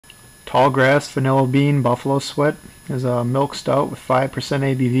Tallgrass Vanilla Bean Buffalo Sweat is a milk stout with 5%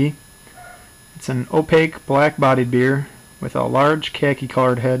 ABV. It's an opaque black-bodied beer with a large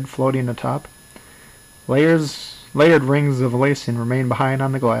khaki-colored head floating atop. Layered rings of lacing remain behind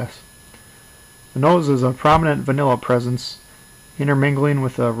on the glass. The nose is a prominent vanilla presence, intermingling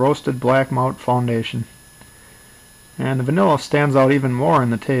with a roasted black malt foundation. And the vanilla stands out even more in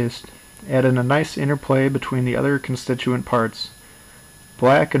the taste, adding a nice interplay between the other constituent parts.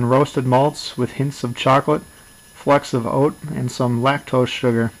 Black and roasted malts with hints of chocolate, flecks of oat, and some lactose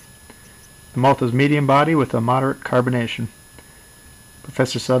sugar. The malt is medium body with a moderate carbonation.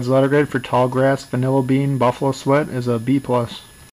 Professor Sudz letter grade for Tallgrass Vanilla Bean Buffalo Sweat is a B+.